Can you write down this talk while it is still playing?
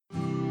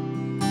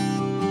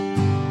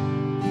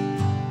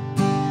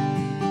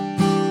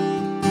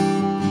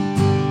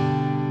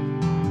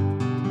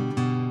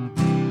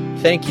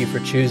Thank you for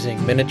choosing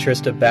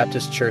Minnetrista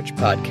Baptist Church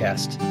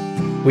podcast.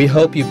 We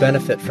hope you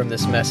benefit from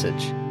this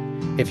message.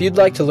 If you'd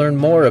like to learn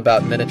more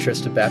about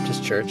Minnetrista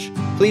Baptist Church,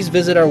 please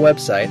visit our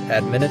website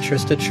at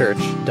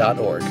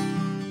minnetristachurch.org.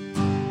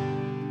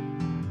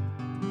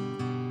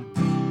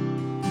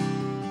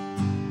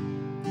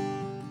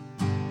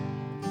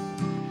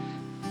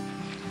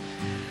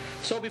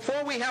 So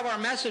before we have our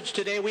message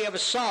today, we have a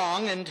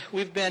song, and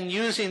we've been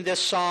using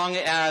this song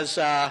as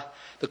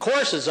the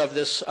chorus of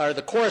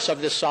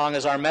this song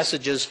as our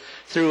messages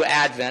through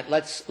Advent.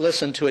 Let's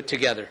listen to it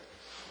together.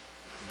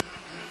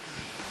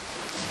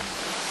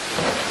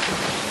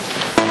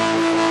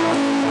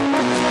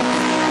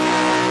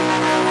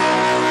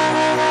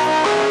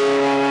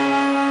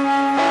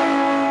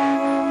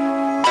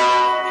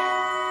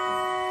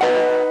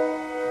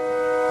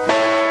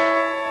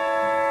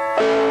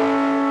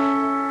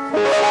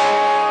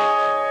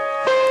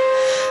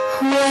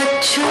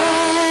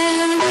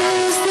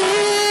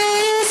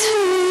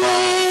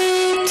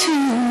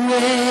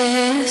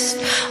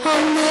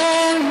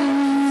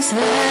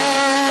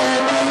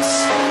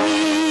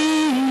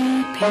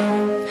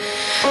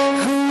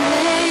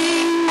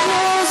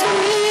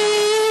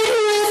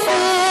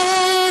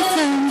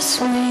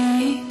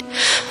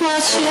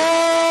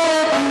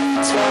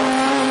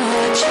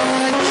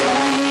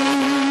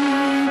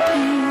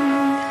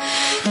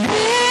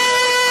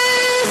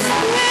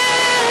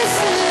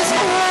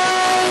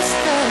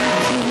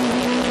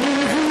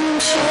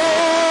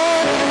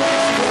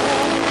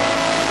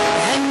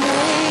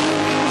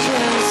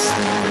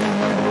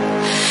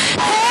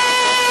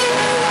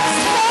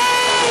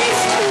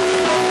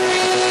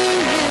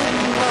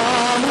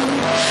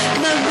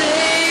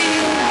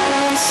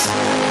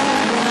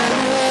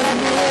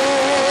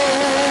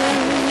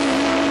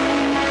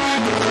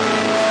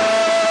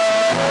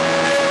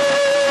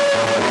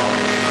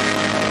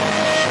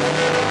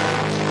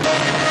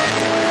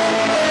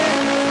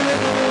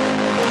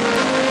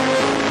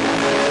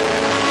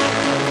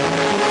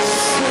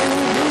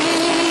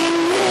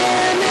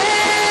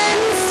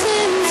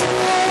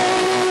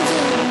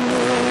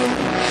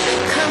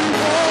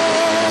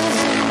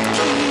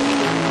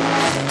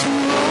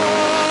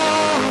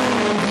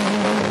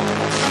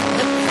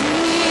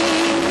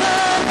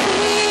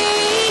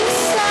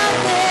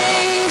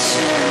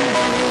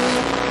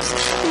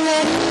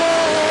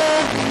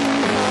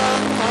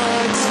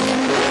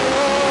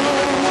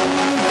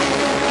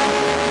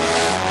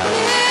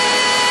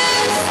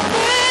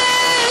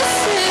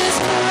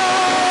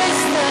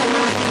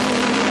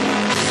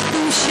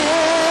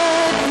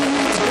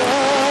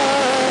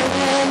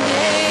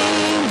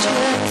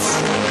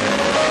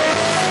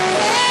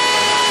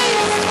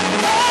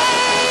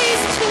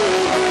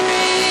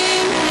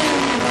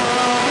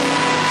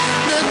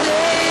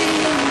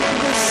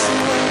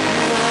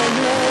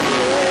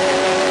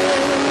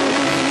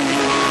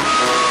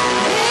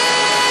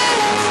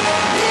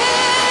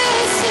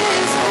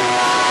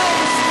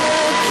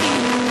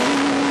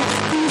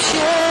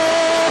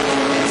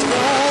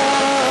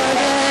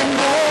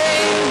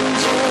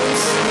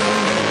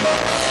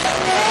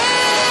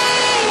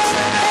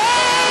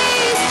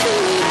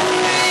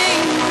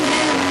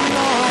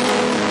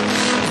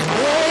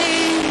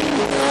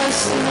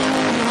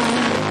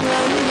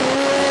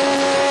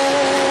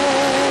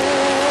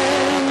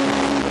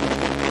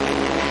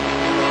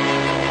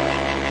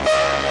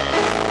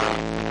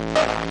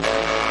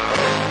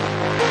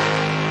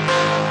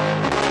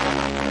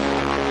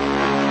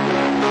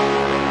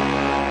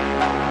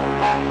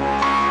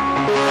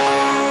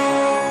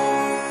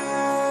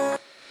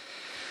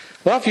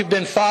 Well, if you've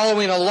been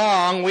following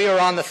along, we are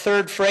on the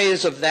third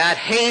phrase of that.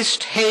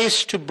 Haste,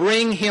 haste to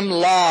bring him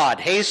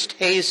laud. Haste,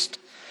 haste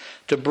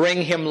to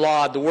bring him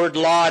laud. The word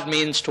laud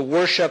means to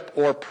worship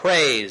or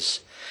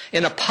praise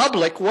in a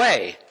public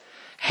way.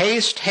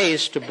 Haste,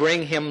 haste to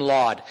bring him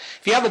laud.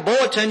 If you have a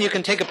bulletin, you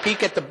can take a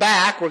peek at the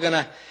back. We're going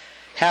to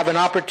have an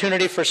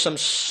opportunity for some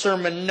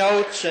sermon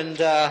notes, and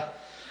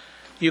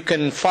you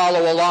can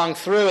follow along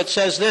through. It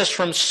says this: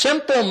 from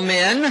simple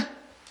men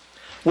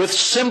with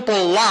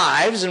simple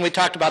lives, and we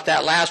talked about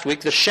that last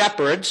week, the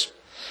shepherds,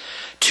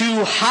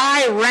 to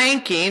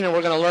high-ranking, and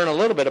we're going to learn a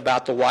little bit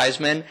about the wise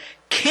men,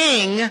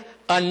 king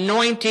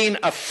anointing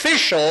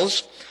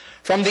officials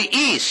from the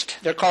east.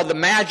 They're called the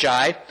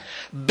Magi.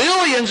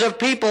 Billions of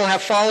people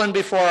have fallen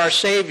before our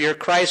Savior,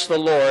 Christ the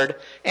Lord,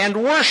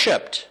 and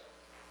worshipped.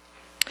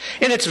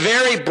 In its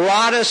very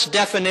broadest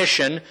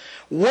definition,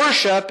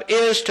 worship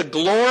is to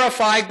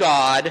glorify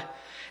God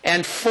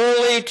and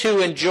fully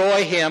to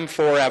enjoy Him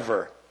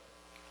forever.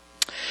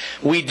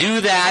 We do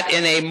that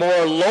in a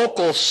more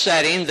local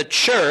setting, the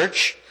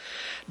church,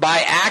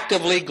 by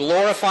actively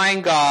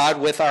glorifying God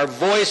with our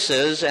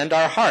voices and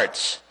our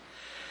hearts.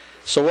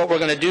 So what we're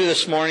going to do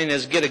this morning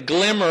is get a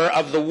glimmer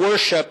of the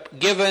worship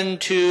given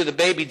to the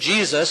baby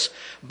Jesus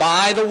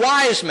by the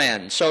wise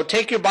men. So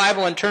take your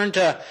Bible and turn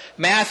to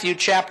Matthew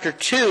chapter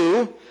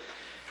 2.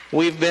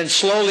 We've been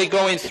slowly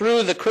going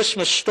through the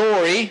Christmas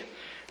story,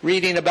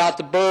 reading about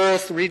the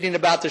birth, reading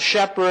about the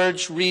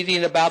shepherds,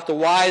 reading about the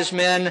wise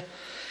men.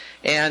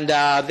 And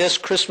this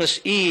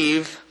Christmas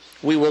Eve,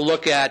 we will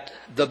look at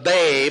the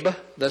babe,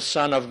 the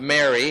son of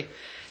Mary,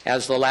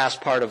 as the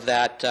last part of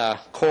that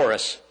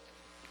chorus.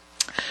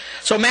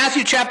 So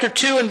Matthew chapter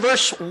 2 and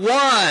verse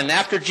 1,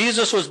 after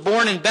Jesus was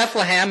born in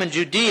Bethlehem in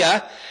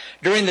Judea,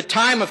 during the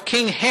time of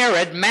King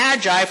Herod,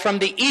 Magi from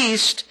the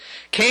east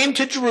came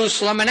to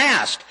Jerusalem and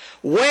asked,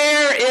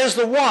 "Where is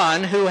the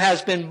one who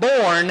has been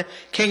born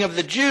King of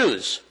the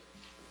Jews?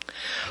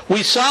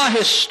 We saw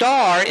his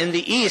star in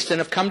the east and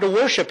have come to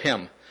worship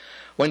him."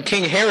 When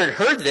King Herod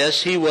heard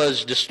this, he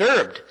was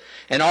disturbed,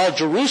 and all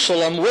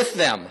Jerusalem with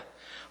them.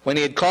 When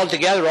he had called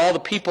together all the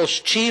people's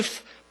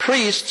chief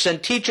priests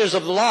and teachers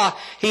of the law,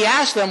 he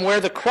asked them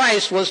where the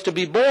Christ was to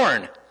be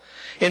born.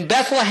 "In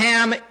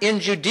Bethlehem in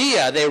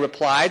Judea," they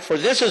replied, "for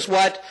this is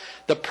what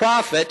the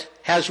prophet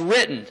has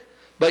written.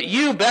 But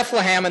you,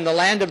 Bethlehem, in the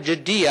land of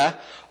Judea,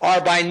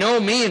 are by no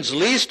means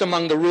least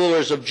among the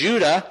rulers of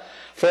Judah,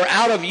 for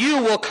out of you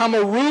will come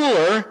a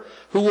ruler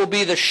who will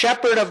be the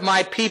shepherd of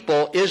my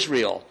people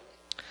Israel."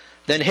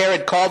 Then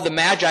Herod called the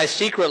Magi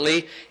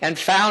secretly and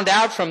found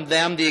out from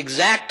them the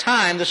exact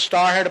time the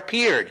star had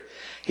appeared.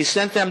 He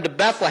sent them to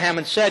Bethlehem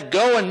and said,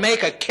 "Go and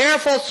make a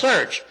careful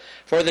search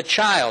for the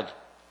child.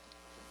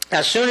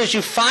 As soon as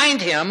you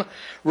find him,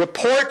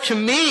 report to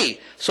me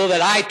so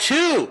that I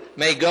too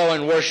may go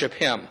and worship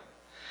him."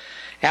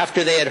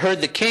 After they had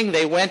heard the king,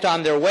 they went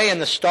on their way,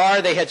 and the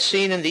star they had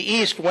seen in the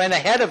east went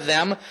ahead of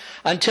them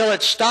until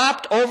it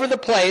stopped over the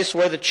place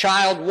where the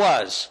child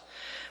was.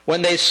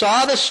 When they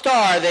saw the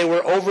star, they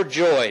were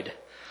overjoyed.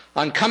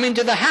 On coming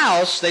to the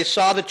house, they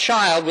saw the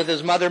child with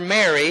his mother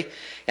Mary,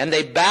 and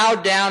they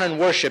bowed down and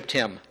worshipped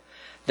him.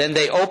 Then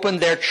they opened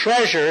their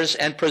treasures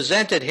and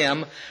presented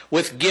him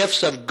with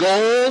gifts of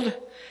gold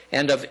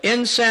and of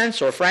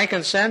incense or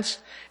frankincense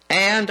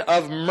and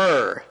of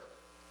myrrh.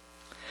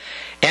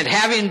 And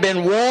having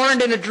been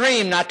warned in a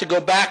dream not to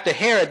go back to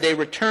Herod, they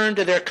returned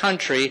to their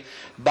country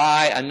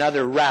by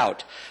another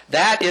route.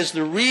 That is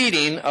the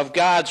reading of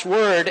God's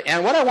Word.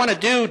 And what I want to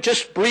do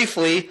just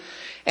briefly,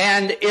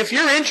 and if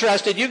you're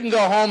interested, you can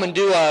go home and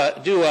do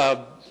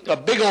a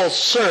big old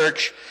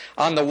search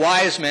on the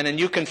wise men, and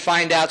you can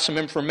find out some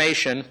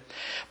information.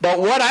 But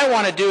what I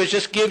want to do is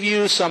just give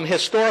you some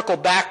historical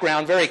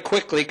background very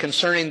quickly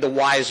concerning the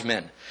wise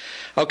men.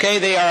 Okay,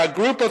 they are a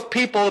group of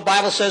people, the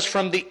Bible says,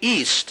 from the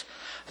east.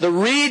 The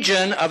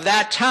region of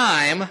that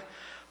time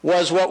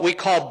was what we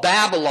call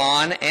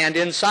Babylon, and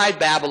inside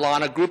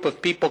Babylon, a group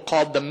of people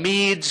called the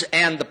Medes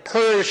and the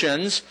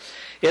Persians.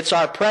 It's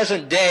our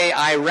present-day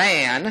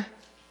Iran,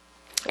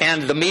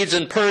 and the Medes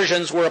and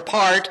Persians were a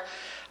part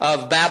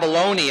of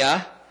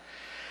Babylonia.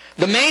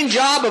 The main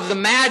job of the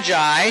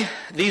Magi,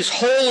 these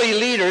holy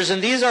leaders,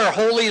 and these are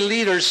holy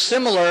leaders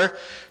similar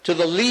to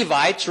the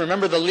Levites.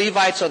 Remember, the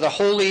Levites are the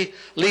holy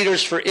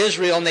leaders for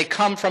Israel, and they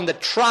come from the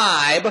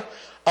tribe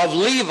of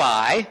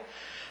Levi.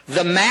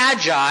 The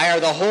Magi are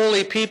the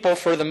holy people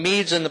for the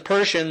Medes and the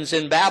Persians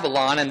in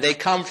Babylon, and they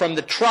come from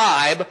the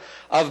tribe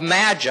of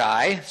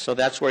Magi, so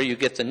that's where you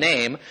get the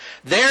name.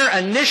 Their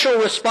initial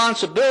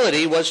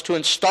responsibility was to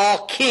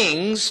install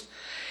kings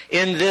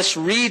in this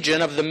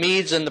region of the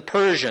Medes and the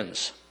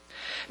Persians.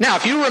 Now,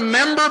 if you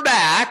remember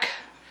back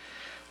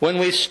when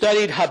we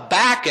studied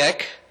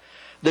Habakkuk,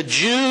 the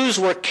Jews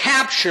were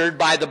captured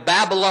by the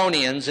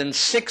Babylonians in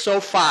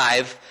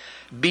 605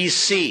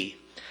 BC.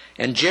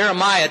 And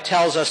Jeremiah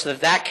tells us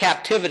that that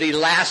captivity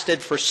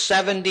lasted for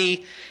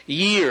 70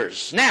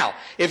 years. Now,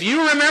 if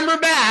you remember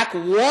back,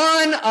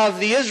 one of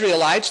the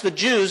Israelites, the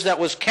Jews that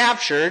was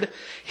captured,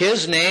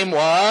 his name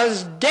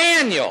was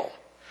Daniel.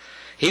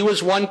 He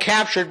was one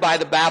captured by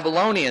the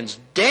Babylonians.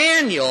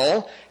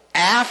 Daniel,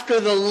 after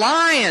the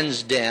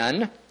lion's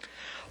den,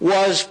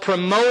 was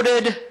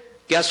promoted,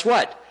 guess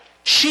what?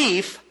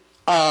 Chief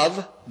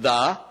of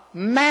the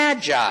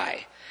Magi.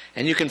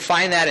 And you can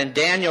find that in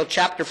Daniel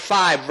chapter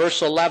 5,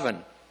 verse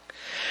 11.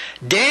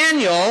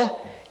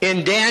 Daniel,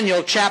 in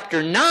Daniel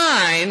chapter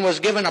 9, was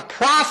given a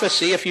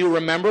prophecy, if you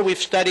remember. We've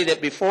studied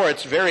it before.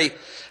 It's very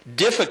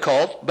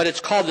difficult, but it's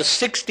called the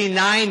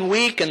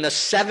 69-week and the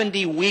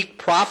 70-week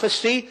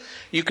prophecy.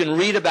 You can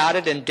read about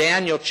it in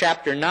Daniel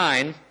chapter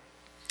 9.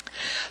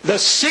 The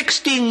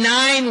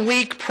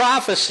 69-week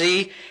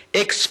prophecy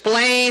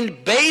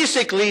explained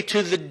basically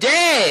to the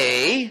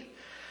day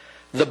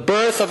the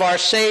birth of our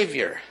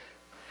Savior.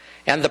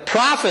 And the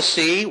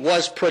prophecy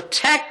was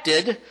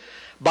protected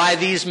by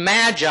these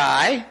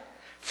Magi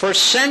for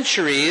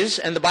centuries.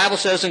 And the Bible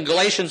says in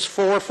Galatians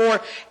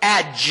 4:4,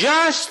 at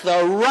just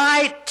the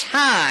right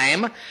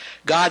time,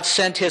 God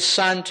sent His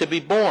Son to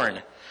be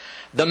born.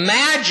 The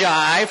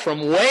Magi,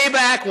 from way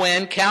back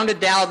when,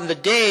 counted down the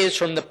days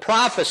from the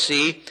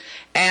prophecy,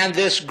 and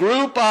this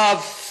group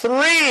of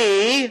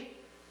three,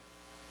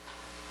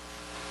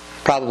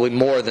 probably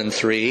more than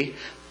three.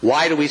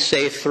 Why do we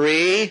say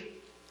three?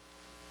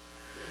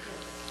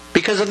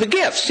 Because of the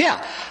gifts,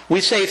 yeah.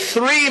 We say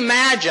three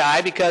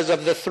Magi because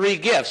of the three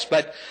gifts,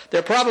 but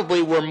there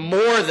probably were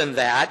more than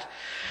that.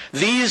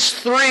 These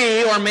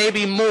three, or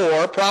maybe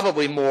more,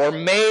 probably more,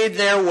 made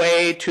their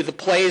way to the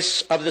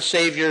place of the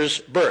Savior's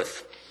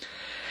birth.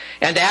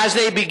 And as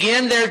they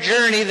begin their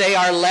journey, they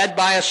are led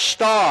by a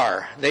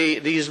star.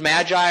 These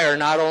magi are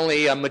not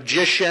only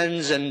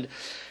magicians, and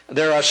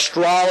they're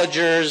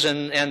astrologers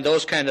and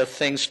those kind of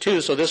things too.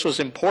 So this was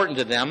important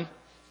to them.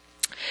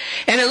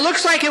 And it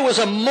looks like it was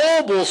a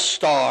mobile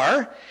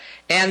star,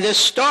 and this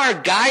star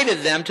guided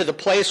them to the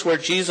place where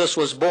Jesus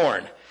was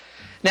born.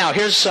 Now,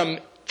 here's some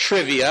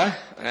trivia,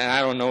 and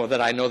I don't know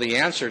that I know the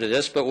answer to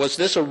this, but was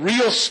this a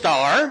real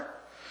star?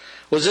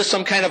 Was this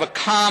some kind of a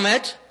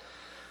comet?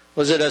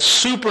 Was it a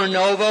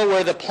supernova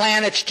where the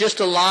planets just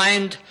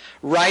aligned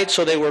right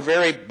so they were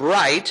very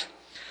bright?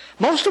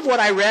 Most of what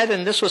I read,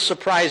 and this was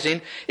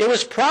surprising, it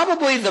was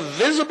probably the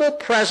visible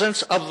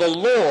presence of the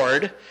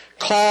Lord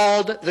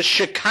called the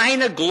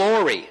Shekinah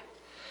glory.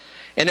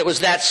 And it was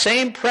that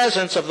same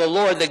presence of the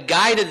Lord that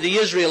guided the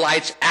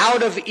Israelites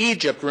out of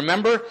Egypt.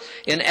 Remember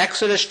in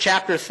Exodus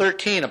chapter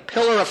 13, a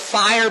pillar of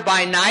fire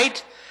by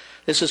night.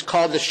 This is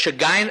called the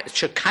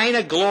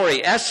Shekinah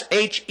glory,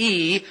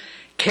 S-H-E-K-I-N-A-H,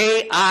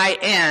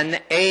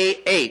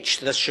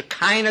 the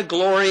Shekinah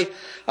glory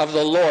of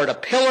the Lord. A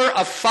pillar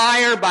of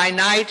fire by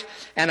night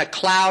and a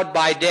cloud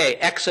by day.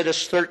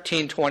 Exodus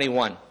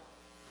 13:21.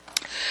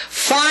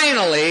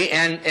 Finally,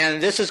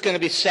 and this is going to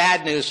be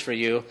sad news for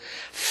you,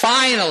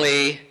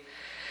 finally,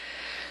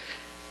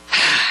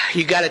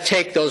 you got to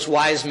take those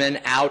wise men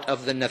out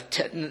of the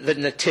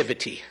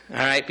nativity, all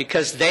right?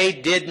 Because they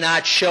did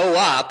not show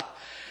up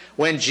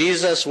when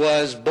Jesus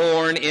was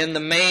born in the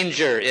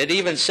manger. It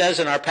even says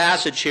in our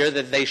passage here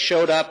that they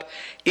showed up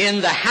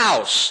in the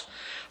house.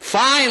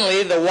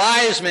 Finally, the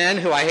wise men,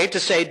 who I hate to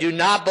say do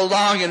not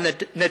belong in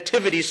the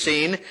nativity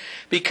scene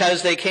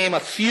because they came a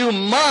few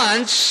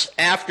months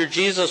after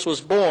Jesus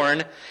was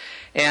born,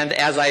 and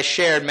as I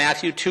shared,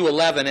 Matthew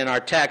 2:11 in our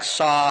text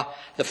saw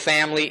the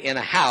family in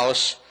a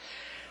house.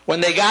 When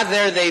they got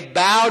there, they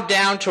bowed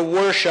down to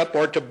worship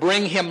or to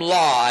bring him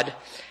laud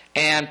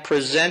and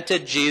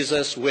presented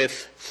Jesus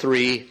with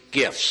 3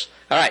 gifts.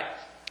 All right.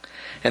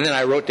 And then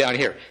I wrote down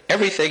here,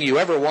 everything you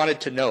ever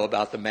wanted to know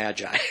about the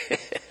Magi,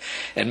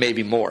 and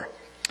maybe more.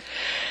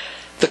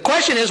 The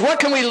question is, what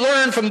can we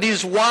learn from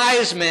these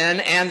wise men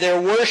and their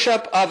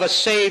worship of a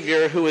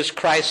Savior who is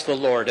Christ the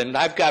Lord? And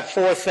I've got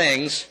 4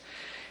 things,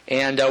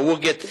 and we'll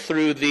get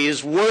through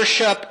these.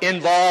 Worship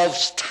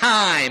involves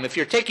time. If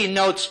you're taking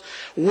notes,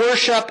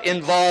 worship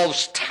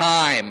involves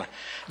time.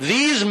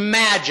 These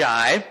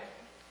Magi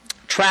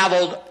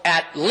traveled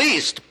at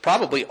least,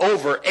 probably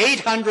over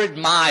 800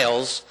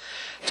 miles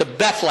to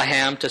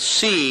Bethlehem to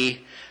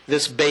see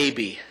this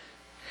baby.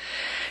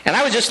 And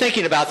I was just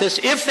thinking about this.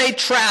 If they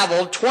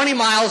traveled 20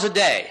 miles a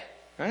day,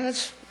 right,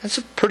 that's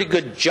a pretty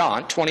good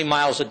jaunt, 20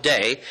 miles a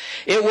day,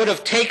 it would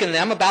have taken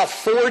them about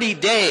 40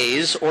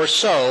 days or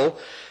so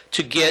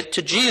to get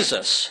to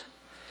Jesus.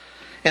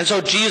 And so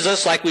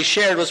Jesus, like we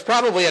shared, was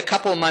probably a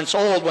couple of months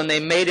old when they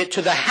made it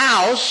to the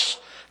house,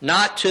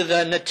 not to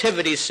the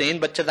nativity scene,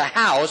 but to the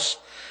house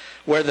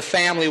where the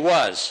family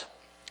was.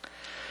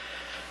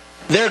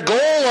 Their goal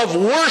of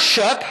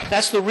worship,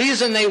 that's the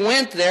reason they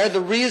went there.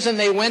 The reason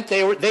they went,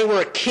 they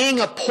were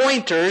king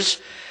appointers.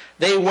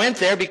 They went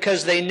there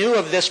because they knew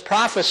of this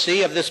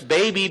prophecy of this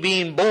baby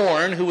being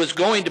born who was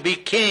going to be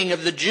king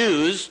of the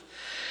Jews.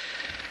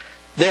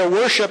 Their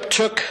worship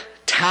took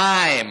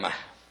time.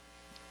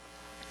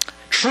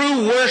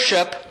 True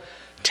worship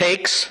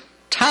takes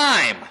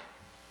time.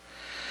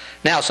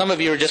 Now, some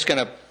of you are it's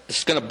going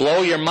to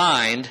blow your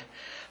mind,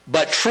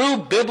 but true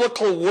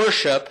biblical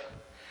worship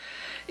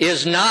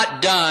is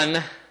not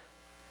done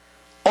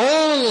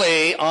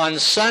only on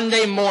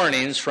Sunday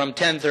mornings from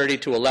 10:30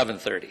 to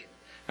 11:30.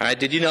 All right,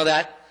 did you know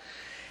that?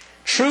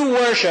 True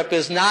worship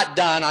is not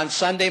done on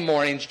Sunday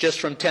mornings just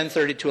from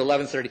 10:30 to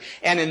 11:30.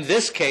 And in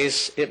this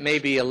case, it may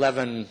be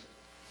 11,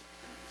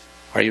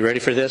 are you ready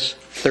for this?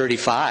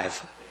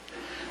 35.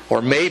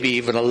 Or maybe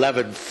even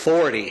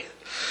 11:40.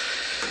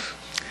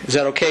 Is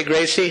that okay,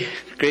 Gracie?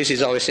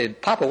 Gracie's always saying,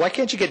 Papa, why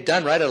can't you get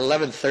done right at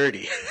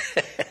 11:30?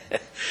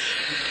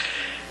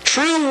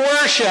 True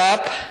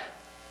worship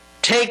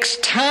takes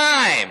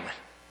time.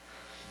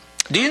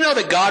 Do you know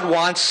that God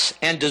wants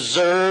and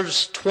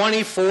deserves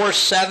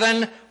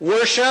 24/7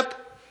 worship?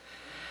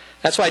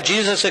 That's why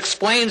Jesus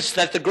explains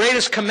that the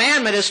greatest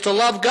commandment is to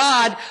love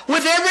God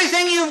with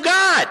everything you've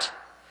got.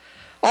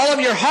 All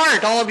of your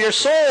heart, all of your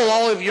soul,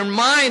 all of your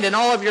mind, and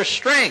all of your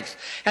strength.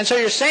 And so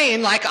you're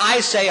saying, like I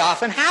say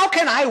often, how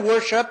can I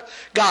worship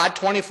God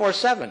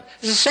 24/7?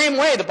 It's the same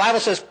way the Bible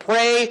says,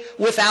 pray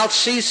without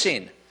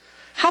ceasing.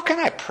 How can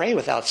I pray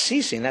without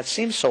ceasing? That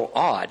seems so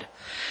odd.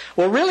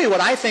 Well, really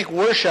what I think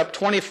worship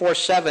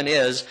 24/7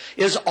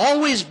 is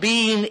always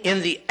being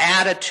in the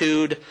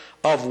attitude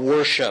of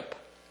worship,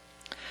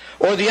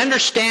 or the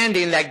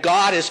understanding that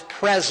God is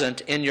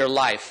present in your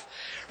life.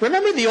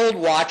 Remember the old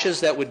watches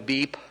that would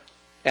beep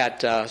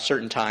at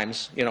certain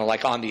times,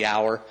 like on the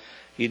hour?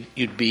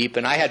 You'd beep,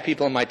 and I had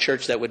people in my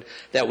church that would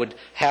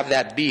have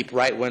that beep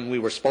right when we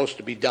were supposed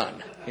to be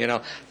done.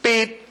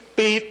 Beep,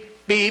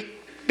 beep,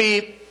 beep,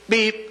 beep,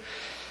 beep.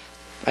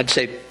 I'd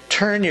say,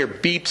 turn your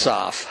beeps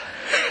off.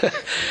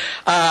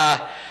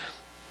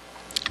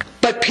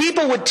 But But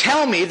people would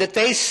tell me that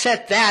they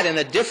set that in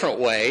a different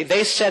way.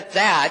 They set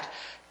that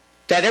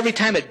every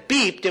time it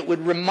beeped, it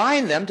would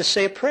remind them to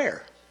say a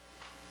prayer.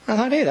 I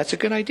thought, hey, that's a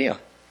good idea.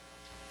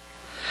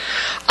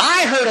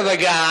 I heard of a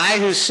guy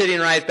who's sitting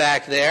right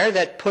back there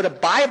that put a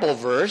Bible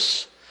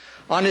verse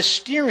on his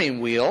steering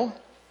wheel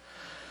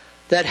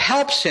that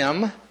helps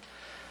him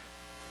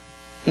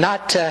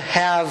not to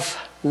have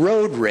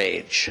road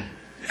rage.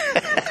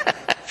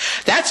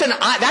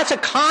 That's a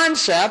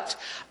concept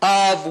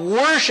of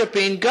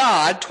worshiping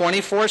God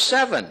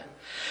 24/7.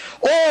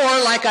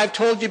 Or, like I've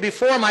told you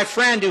before, my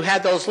friend who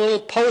had those little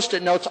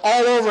Post-it notes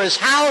all over his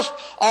house,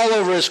 all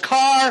over his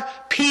car,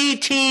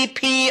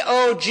 PTPOG,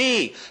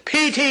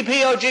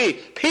 PTPOG,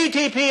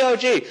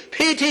 PTPOG,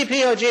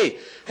 PTPOG.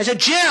 I said,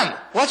 Jim,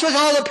 what's with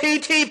all the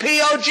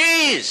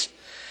PTPOGs?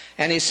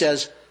 And he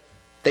says,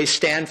 they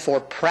stand for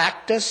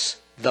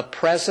practice the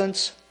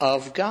presence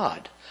of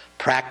God.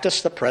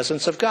 Practice the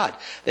presence of God.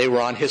 They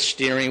were on his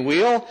steering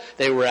wheel.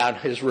 They were on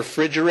his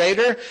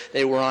refrigerator.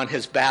 They were on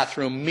his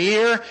bathroom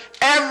mirror.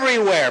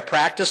 Everywhere.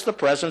 Practice the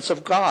presence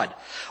of God.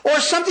 Or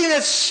something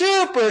that's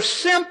super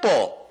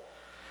simple.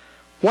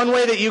 One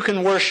way that you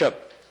can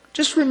worship.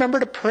 Just remember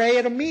to pray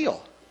at a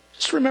meal.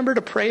 Just remember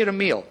to pray at a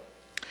meal.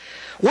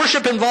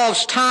 Worship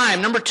involves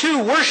time. Number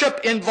 2, worship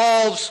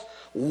involves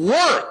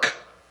work.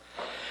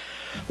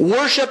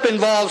 Worship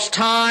involves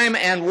time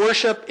and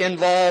worship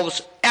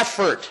involves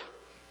effort.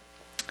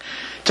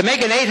 To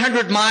make an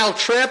 800-mile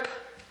trip,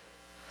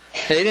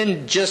 they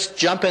didn't just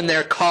jump in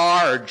their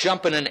car or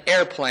jump in an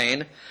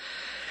airplane.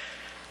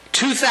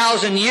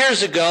 2,000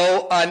 years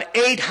ago, an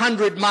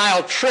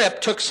 800-mile trip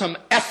took some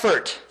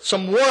effort,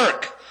 some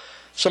work,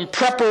 some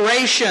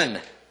preparation.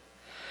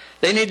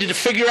 They needed to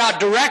figure out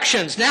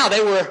directions. Now,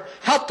 they were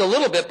helped a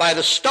little bit by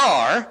the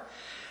star,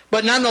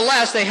 but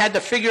nonetheless, they had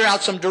to figure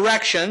out some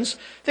directions.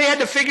 They had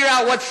to figure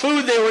out what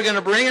food they were going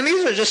to bring, and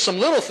these are just some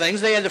little things.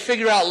 They had to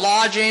figure out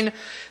lodging.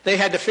 They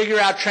had to figure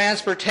out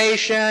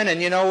transportation, and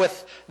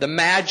with the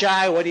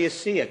Magi, what do you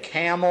see? A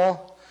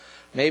camel?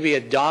 Maybe a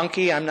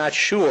donkey? I'm not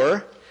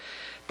sure.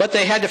 But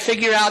they had to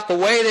figure out the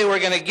way they were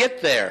going to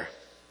get there.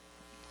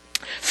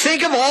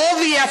 Think of all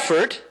the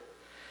effort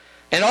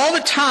and all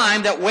the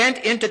time that went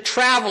into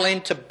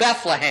traveling to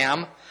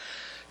Bethlehem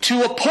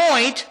to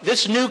appoint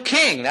this new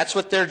king. That's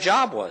what their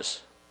job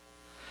was.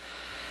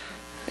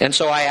 And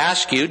so I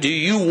ask you, do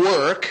you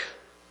work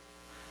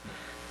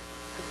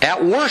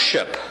at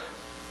worship?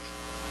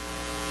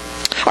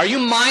 Are you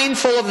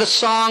mindful of the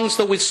songs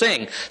that we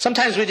sing?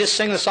 Sometimes we just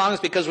sing the songs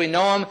because we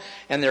know them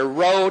and they're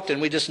rote and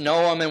we just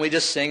know them and we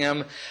just sing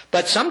them.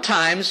 But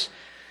sometimes,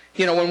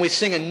 when we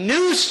sing a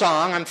new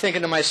song, I'm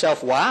thinking to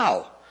myself,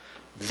 wow,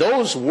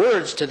 those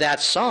words to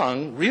that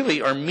song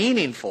really are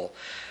meaningful.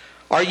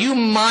 Are you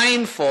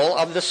mindful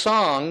of the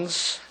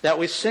songs that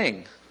we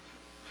sing?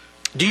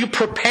 Do you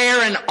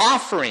prepare an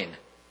offering?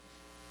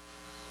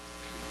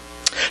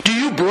 Do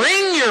you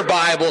bring your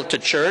Bible to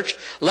church,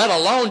 let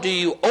alone do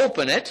you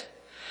open it?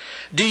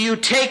 Do you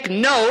take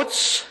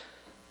notes?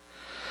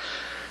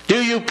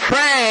 Do you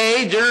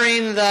pray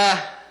during the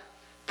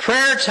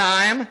prayer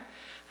time?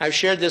 I've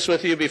shared this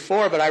with you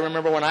before, but I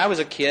remember when I was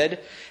a kid,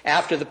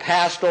 after the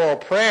pastoral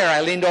prayer,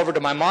 I leaned over to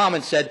my mom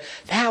and said,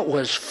 that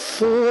was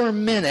 4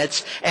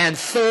 minutes and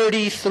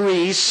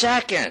 33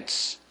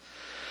 seconds.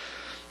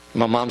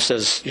 My mom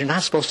says, you're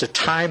not supposed to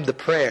time the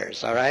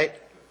prayers, all right?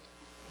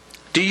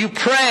 Do you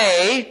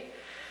pray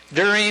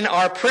during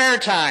our prayer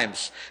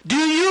times? Do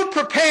you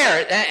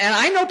prepare, and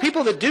I know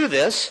people that do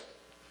this,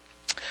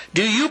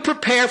 do you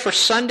prepare for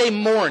Sunday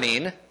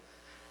morning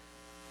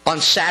on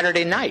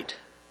Saturday night?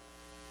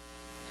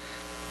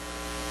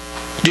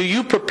 Do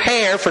you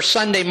prepare for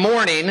Sunday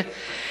morning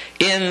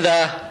in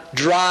the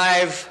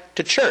drive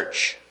to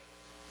church?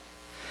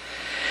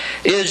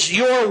 Is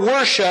your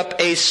worship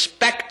a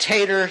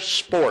spectator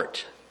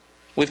sport?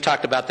 We've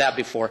talked about that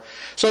before.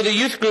 So the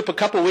youth group a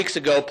couple weeks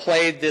ago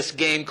played this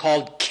game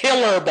called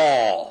Killer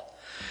Ball.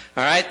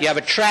 All right, you have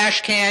a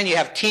trash can, you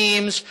have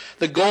teams.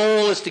 The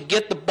goal is to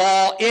get the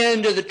ball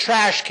into the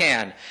trash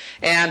can.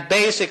 And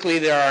basically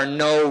there are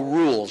no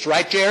rules.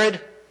 Right,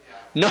 Jared?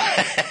 No,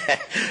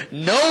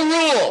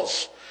 no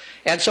rules.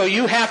 And so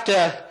you have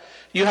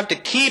to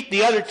keep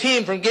the other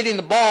team from getting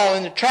the ball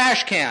in the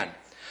trash can.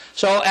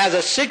 So as a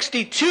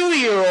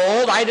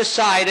 62-year-old, I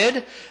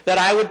decided that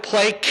I would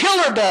play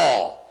Killer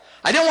Ball.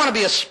 I didn't want to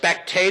be a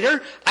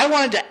spectator. I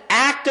wanted to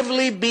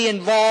actively be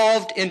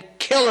involved in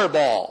Killer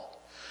Ball.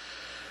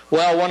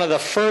 Well, one of the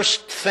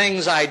first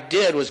things I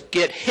did was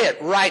get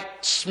hit right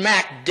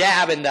smack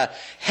dab in the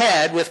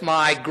head with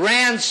my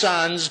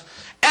grandson's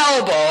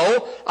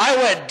elbow. I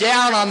went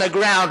down on the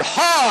ground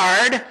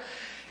hard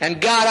and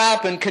got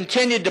up and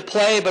continued to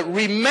play, but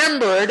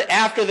remembered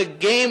after the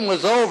game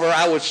was over,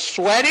 I was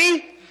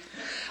sweaty,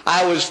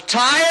 I was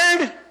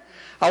tired,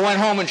 I went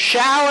home and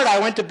showered, I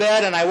went to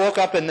bed, and I woke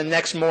up in the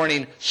next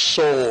morning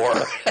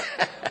sore.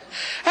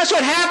 That's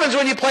what happens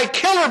when you play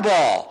Killer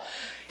Ball.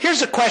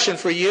 Here's a question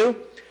for you.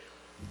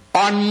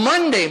 On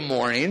Monday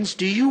mornings,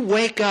 do you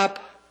wake up,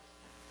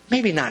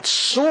 maybe not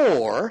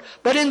sore,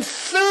 but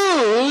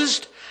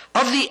enthused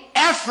of the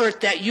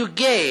effort that you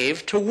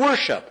gave to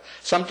worship.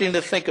 Something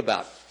to think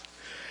about.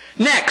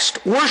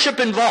 Next, worship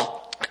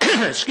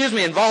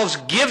involves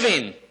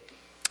giving.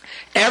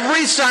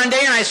 Every Sunday,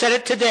 and I said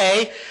it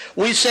today,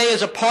 we say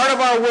as a part of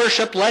our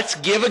worship, let's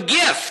give a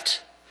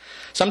gift.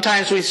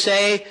 Sometimes we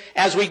say,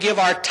 as we give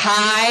our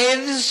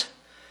tithes,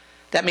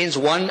 that means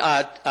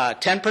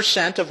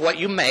 10% of what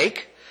you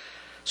make.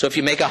 So if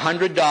you make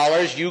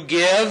 $100, you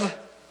give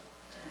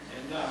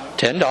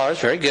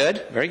 $10. Very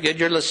good. Very good.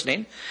 You're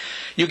listening.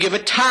 You give a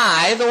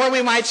tithe, or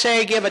we might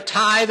say give a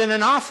tithe and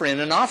an offering.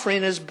 An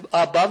offering is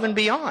above and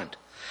beyond.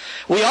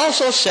 We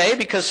also say,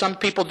 because some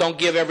people don't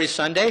give every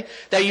Sunday,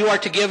 that you are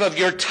to give of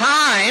your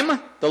time.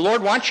 The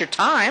Lord wants your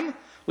time.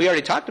 We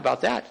already talked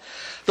about that.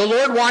 The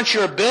Lord wants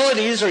your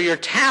abilities or your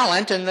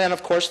talent, and then,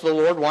 of course, the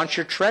Lord wants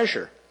your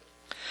treasure.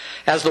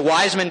 As the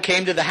wise men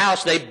came to the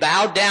house, they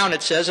bowed down,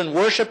 it says, and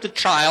worshipped the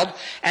child,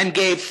 and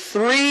gave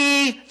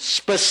 3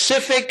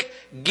 specific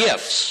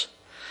gifts.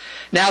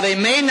 Now, they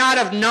may not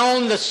have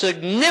known the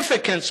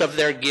significance of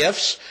their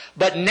gifts,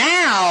 but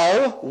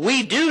now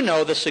we do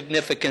know the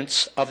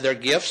significance of their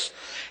gifts.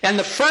 And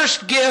the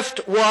first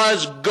gift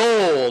was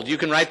gold. You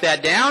can write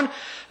that down.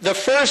 The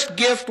first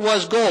gift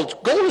was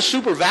gold. Gold is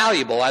super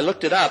valuable. I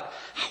looked it up.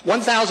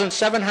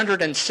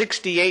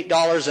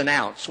 $1,768 an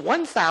ounce.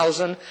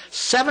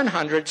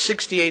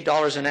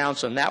 $1,768 an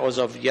ounce, and that was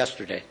of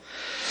yesterday.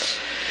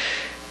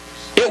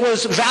 It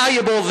was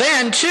valuable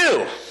then,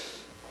 too.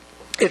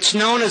 It's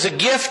known as a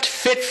gift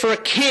fit for a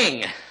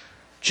king.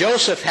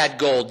 Joseph had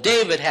gold.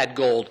 David had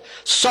gold.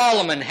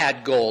 Solomon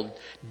had gold.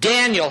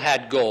 Daniel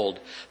had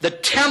gold. The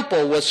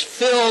temple was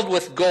filled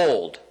with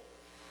gold.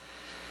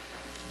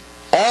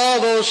 All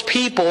those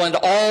people and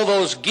all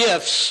those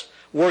gifts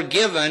were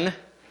given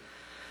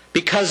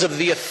because of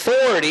the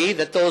authority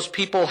that those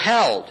people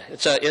held.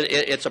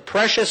 It's a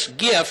precious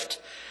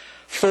gift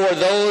for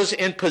those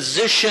in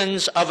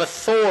positions of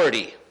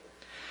authority.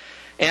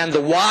 And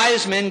the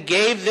wise men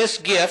gave this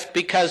gift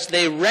because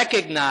they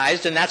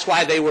recognized, and that's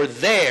why they were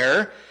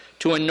there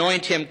to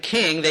anoint him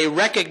king, they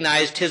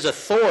recognized his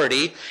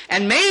authority,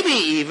 and maybe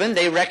even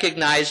they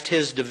recognized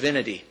his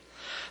divinity.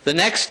 The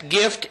next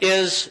gift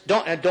is,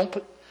 don't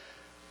put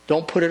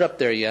it up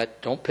there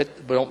yet. Don't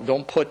put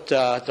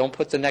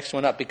the next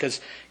one up,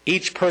 because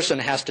each person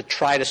has to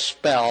try to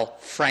spell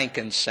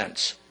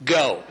frankincense.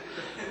 Go.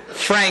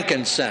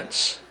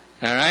 Frankincense.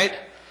 All right?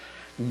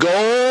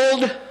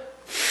 Gold,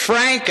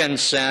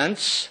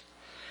 frankincense,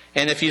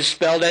 and if you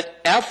spelled it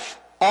Frankincense,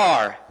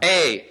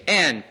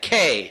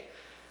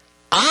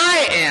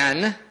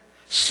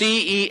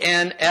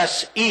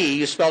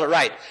 you spelled it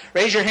right.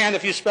 Raise your hand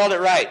if you spelled it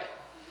right.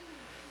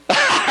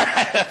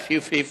 A few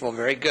people,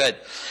 very good.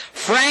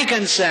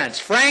 Frankincense.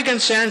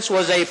 Frankincense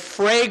was a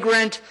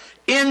fragrant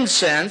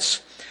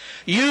incense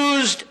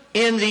used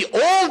in the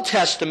Old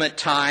Testament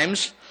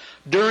times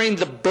during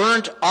the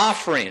burnt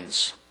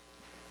offerings.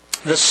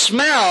 The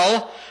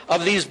smell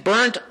of these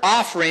burnt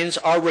offerings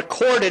are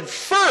recorded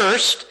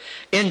first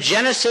in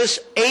Genesis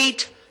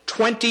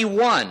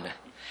 8:21.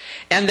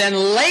 And then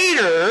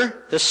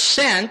later, the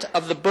scent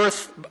of the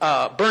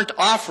burnt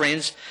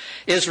offerings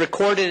is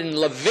recorded in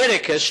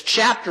Leviticus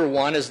chapter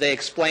 1 as they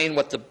explain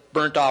what the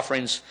burnt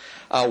offerings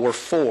were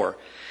for.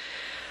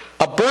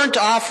 A burnt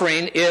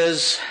offering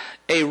is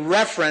a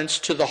reference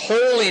to the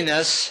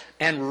holiness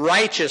and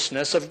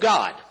righteousness of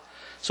God.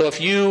 So if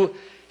you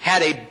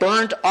had a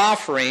burnt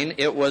offering,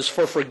 it was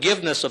for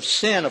forgiveness of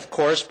sin, of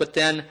course, but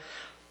then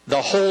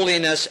the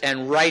holiness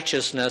and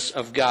righteousness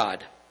of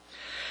God.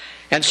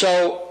 And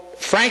so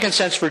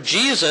frankincense for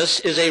Jesus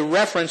is a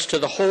reference to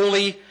the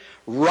holy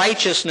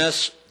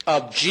righteousness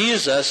of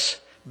Jesus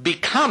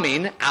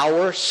becoming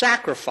our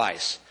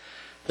sacrifice.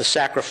 The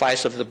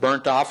sacrifice of the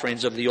burnt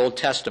offerings of the Old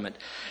Testament.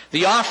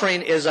 The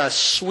offering is a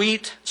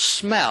sweet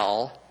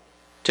smell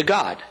to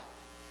God.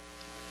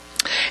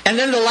 And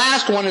then the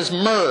last one is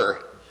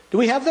myrrh. Do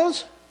we have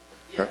those?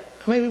 Yeah.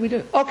 Maybe we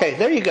do. Okay,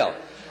 there you go.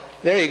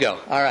 There you go.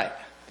 All right.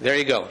 There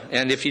you go.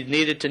 And if you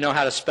needed to know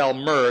how to spell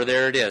myrrh,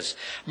 there it is.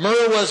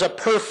 Myrrh was a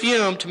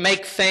perfume to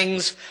make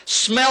things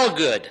smell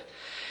good.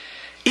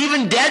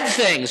 Even dead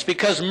things,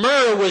 because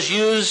myrrh was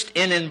used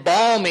in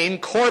embalming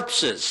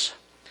corpses.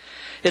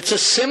 It's a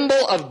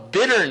symbol of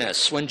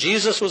bitterness. When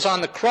Jesus was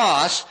on the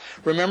cross,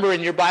 remember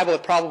in your Bible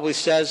it probably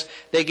says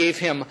they gave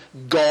him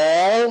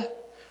gall.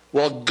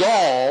 Well,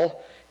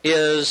 gall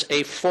is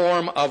a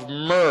form of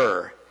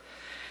myrrh.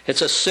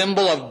 It's a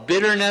symbol of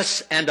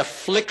bitterness and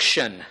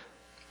affliction.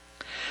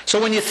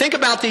 So when you think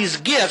about these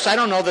gifts, I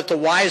don't know that the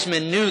wise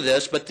men knew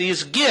this, but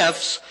these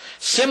gifts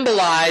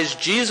symbolize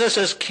Jesus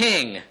as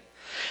king,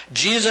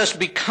 Jesus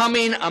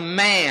becoming a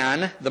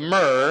man, the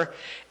myrrh,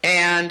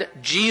 and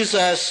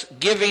Jesus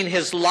giving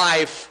his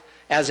life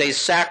as a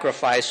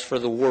sacrifice for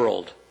the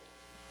world.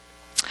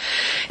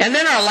 And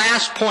then our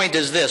last point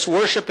is this: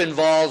 worship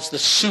involves the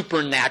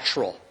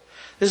supernatural.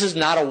 This is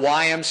not a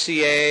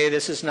YMCA,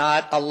 this is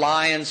not a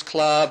Lions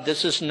Club,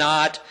 this is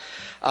not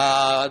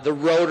the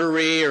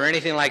Rotary or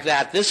anything like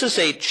that. This is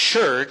a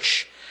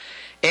church,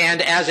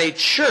 and as a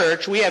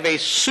church we have a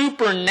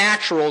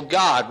supernatural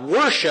God.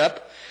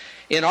 Worship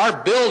in our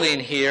building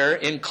here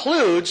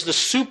includes the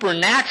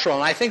supernatural,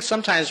 and I think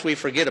sometimes we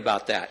forget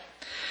about that.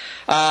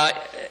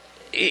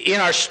 In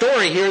our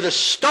story here, the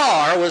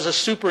star was a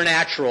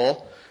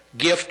supernatural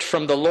gift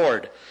from the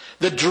Lord.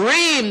 The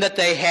dream that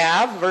they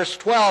have, verse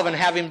 12, and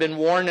having been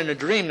warned in a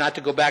dream not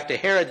to go back to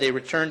Herod, they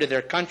returned to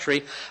their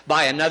country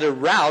by another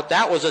route.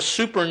 That was a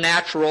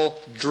supernatural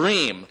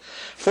dream.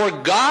 For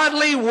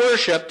godly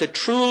worship to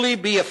truly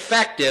be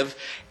effective,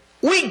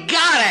 we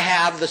gotta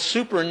have the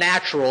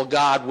supernatural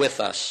God with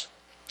us.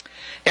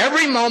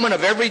 Every moment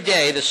of every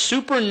day, the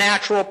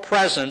supernatural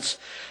presence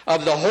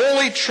of the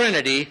Holy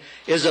Trinity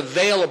is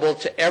available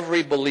to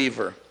every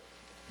believer.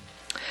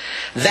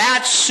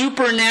 That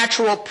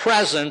supernatural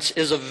presence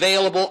is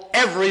available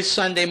every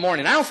Sunday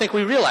morning. I don't think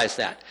we realize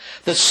that.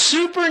 The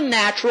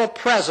supernatural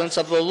presence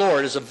of the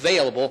Lord is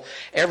available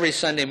every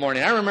Sunday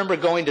morning. I remember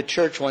going to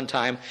church one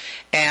time,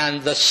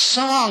 and the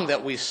song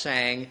that we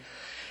sang,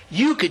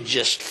 you could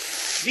just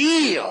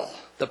feel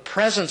the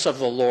presence of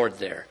the Lord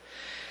there.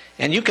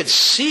 And you could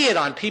see it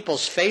on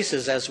people's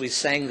faces as we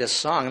sang this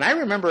song. And I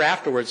remember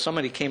afterwards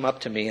somebody came up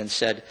to me and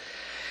said,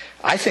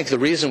 I think the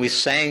reason we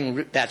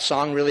sang that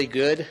song really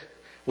good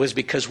was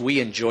because we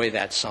enjoy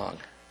that song.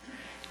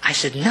 I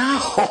said,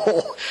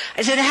 no.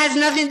 I said, it has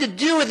nothing to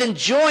do with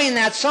enjoying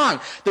that song.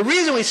 The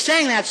reason we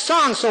sang that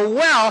song so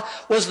well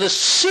was the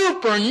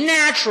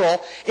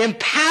supernatural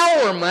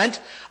empowerment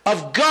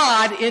of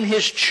God in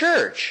His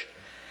church.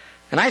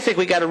 And I think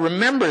we got to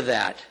remember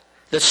that.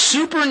 The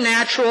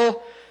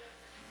supernatural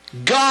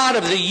God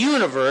of the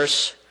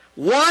universe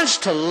wants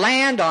to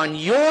land on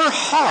your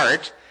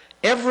heart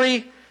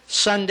every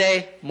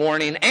Sunday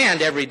morning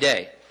and every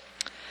day.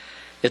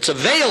 It's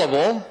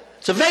available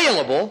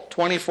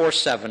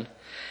 24/7.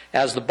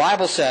 As the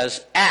Bible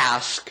says,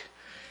 ask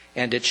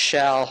and it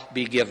shall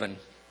be given.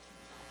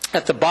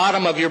 At the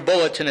bottom of your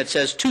bulletin it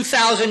says,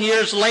 2,000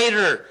 years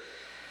later,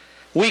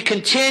 we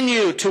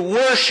continue to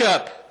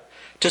worship,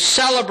 to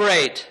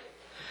celebrate.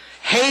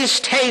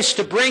 Haste, haste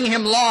to bring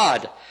Him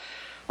laud,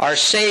 our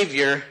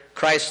Savior,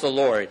 Christ the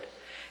Lord.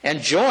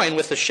 And join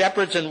with the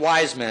shepherds and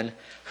wise men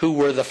who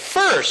were the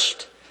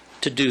first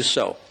to do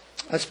so.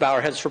 Let's bow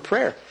our heads for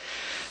prayer.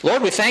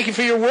 Lord, we thank You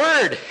for Your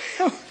word.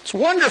 It's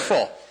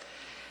wonderful.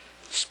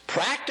 It's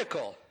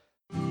practical.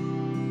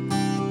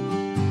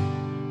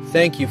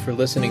 Thank you for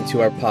listening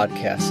to our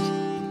podcast.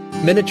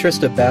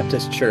 Minnetrista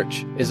Baptist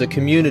Church is a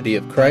community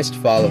of Christ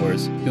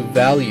followers who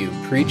value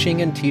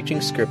preaching and teaching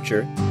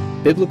Scripture,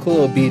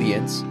 biblical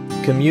obedience,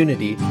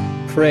 community,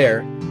 prayer,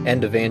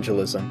 and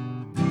evangelism.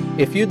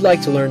 If you'd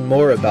like to learn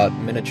more about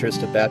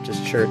Minnetrista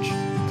Baptist Church,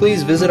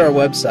 please visit our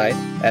website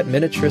at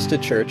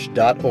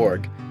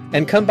minnetristachurch.org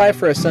and come by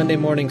for a Sunday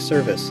morning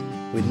service.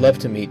 We'd love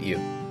to meet you.